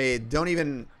 and they don't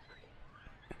even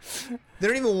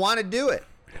want to do it.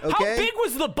 Okay? How big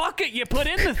was the bucket you put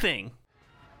in the thing?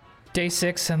 Day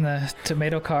 6 in the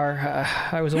tomato car.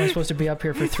 I was only supposed to be up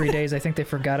here for 3 days. I think they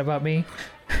forgot about me.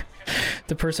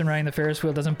 The person riding the Ferris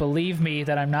wheel doesn't believe me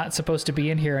that I'm not supposed to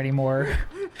be in here anymore.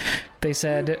 They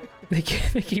said, they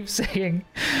keep saying,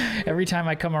 every time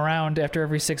I come around, after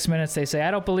every 6 minutes, they say, I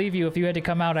don't believe you. If you had to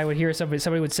come out, I would hear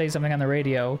somebody would say something on the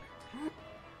radio.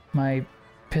 My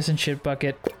piss and shit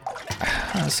bucket,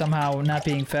 somehow not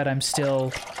being fed, I'm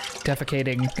still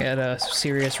defecating at a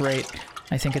serious rate.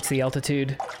 I think it's the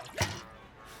altitude.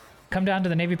 Come down to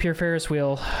the Navy Pier Ferris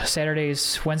wheel,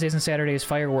 Wednesdays and Saturdays,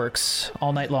 fireworks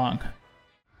all night long.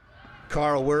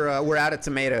 Carl, we're out of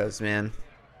tomatoes, man.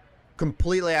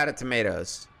 Completely out of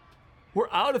tomatoes. We're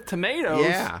out of tomatoes?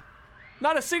 Yeah.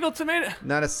 Not a single tomato?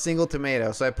 Not a single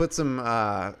tomato. So I put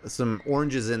some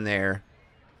oranges in there.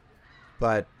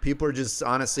 But people are just,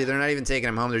 honestly, they're not even taking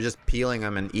them home. They're just peeling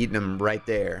them and eating them right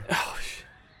there. Oh, shit.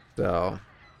 So.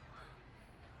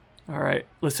 All right.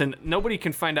 Listen, nobody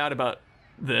can find out about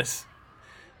this.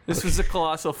 This was a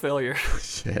colossal failure.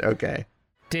 Shit, okay.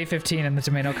 Day 15 in the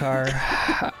tomato car.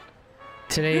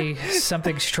 Today,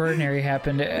 something extraordinary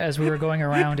happened. As we were going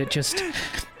around,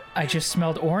 I just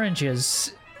smelled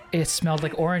oranges. It smelled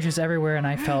like oranges everywhere, and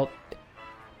I felt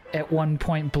at one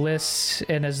point bliss,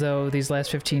 and as though these last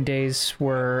 15 days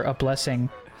were a blessing.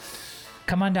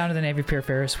 Come on down to the Navy Pier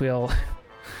Ferris wheel.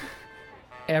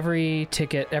 Every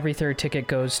third ticket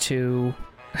goes to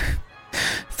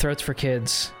Throats for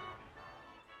Kids.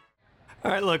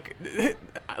 All right, look,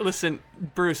 listen,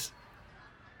 Bruce,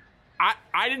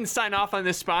 I didn't sign off on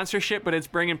this sponsorship, but it's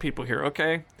bringing people here,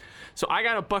 okay? So I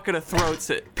got a bucket of throats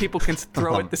that people can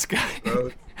throw at this guy.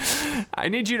 I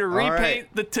need you to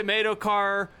repaint the tomato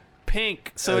car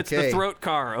pink so it's the throat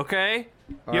car, okay?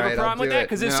 You have a problem with that?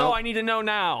 Because if so, I need to know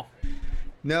now.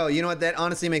 No, you know what? That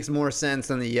honestly makes more sense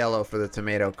than the yellow for the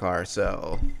tomato car,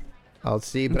 so I'll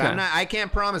see. But I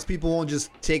can't promise people won't just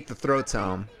take the throats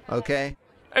home, okay?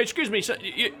 Hey, excuse me, so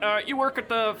you work at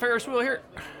the Ferris wheel here?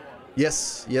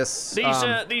 Yes.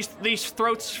 These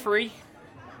throats free?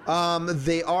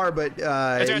 They are, but Is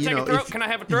there a second throat? Can I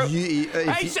have a throat?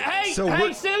 Hey,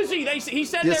 Susie! He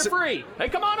said they're free. Hey,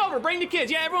 come on over. Bring the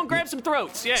kids. Yeah, everyone grab some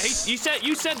throats. Yeah,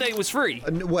 you said they was free.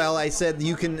 Well, I said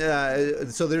you can.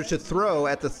 So there's a throw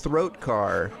at the throat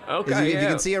car. Okay. If you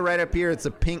can see it right up here, it's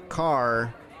a pink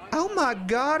car. Oh my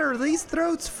God, are these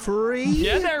throats free?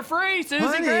 Yeah, they're free, Susie.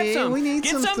 Honey, grab some. We need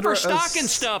Get some for stocking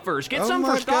stuffers. Get some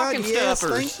for stocking yes,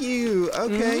 stuffers. Thank you.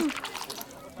 Okay.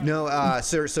 No,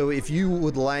 sir, so if you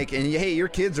would like, and hey, your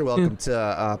kids are welcome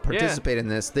to participate in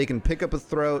this. They can pick up a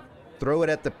throat, throw it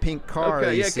at the pink car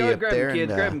that you see up grab there. Them,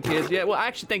 kids, grab them, kids. Yeah, well, I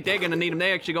actually think they're going to need them.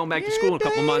 They're actually going back to school in a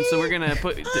couple months, so we're going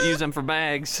to use them for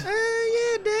bags.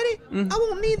 Yeah, Daddy. I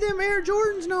won't need them Air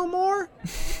Jordans no more.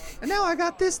 And now I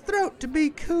got this throat to be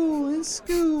cool in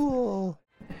school.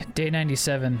 Day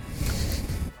 97.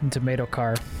 Tomato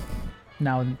car.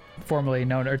 Now formerly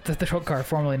known, or the throat car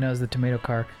formerly known as the tomato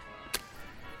car.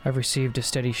 I've received a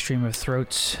steady stream of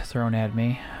throats thrown at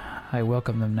me. I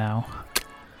welcome them now.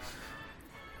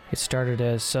 It started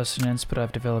as sustenance, but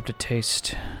I've developed a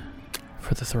taste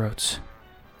for the throats.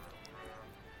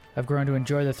 I've grown to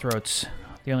enjoy the throats.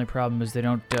 The only problem is they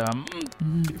don't sit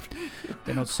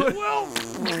well.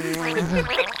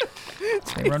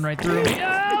 They run right through me.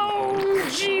 Oh,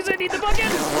 jeez, I need the bucket.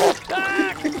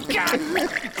 Ah, God.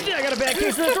 I got a bad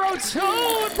case of the throats.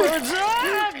 Oh, it burns.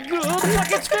 Ah, the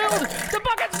bucket's filled. The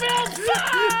bucket's filled.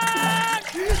 Fuck.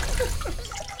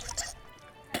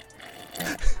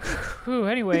 Whew,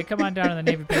 anyway, come on down to the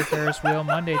Navy Pier Ferris wheel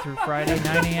Monday through Friday,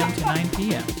 9 a.m. to 9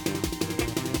 p.m.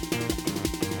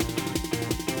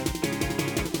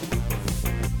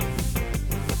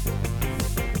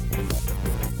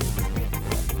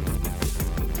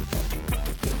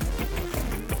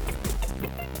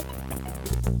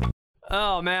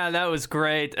 Oh, man, that was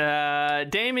great.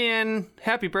 Damien,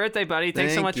 happy birthday, buddy.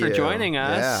 Thanks so much for joining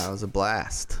us. Yeah, it was a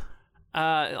blast.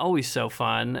 Always so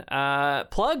fun.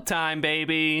 Plug time,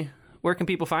 baby. Where can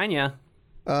people find you?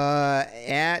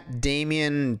 At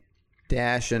Damien-Anaya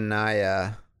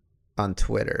on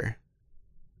Twitter.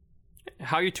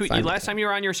 How you tweet? Last time you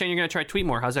were on, you were saying you're going to try to tweet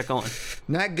more. How's that going?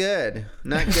 Not good.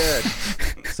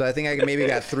 So I think I maybe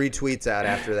got 3 tweets out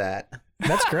after that.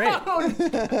 That's great.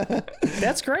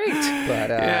 That's great.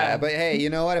 But hey, you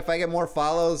know what? If I get more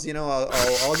follows,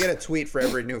 I'll get a tweet for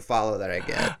every new follow that I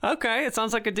get. Okay, it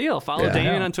sounds like a deal. Follow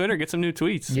Damien on Twitter, get some new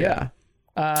tweets. Yeah.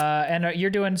 And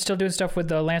you're still doing stuff with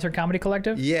the Lantern Comedy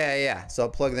Collective? Yeah. So I'll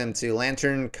plug them to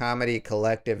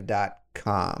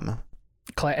lanterncomedycollective.com.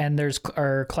 And there's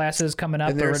classes coming up.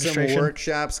 And there's some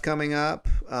workshops coming up.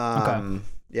 Okay.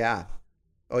 Yeah.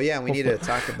 Oh yeah, we need to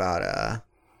talk about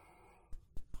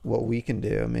what we can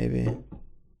do, maybe.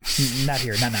 Not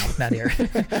here, not now, not here.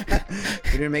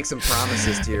 You're gonna make some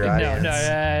promises to your audience.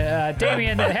 No.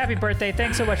 Damien, happy birthday!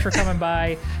 Thanks so much for coming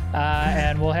by,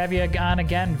 and we'll have you on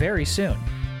again very soon.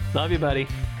 Love you, buddy.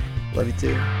 Love you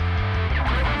too.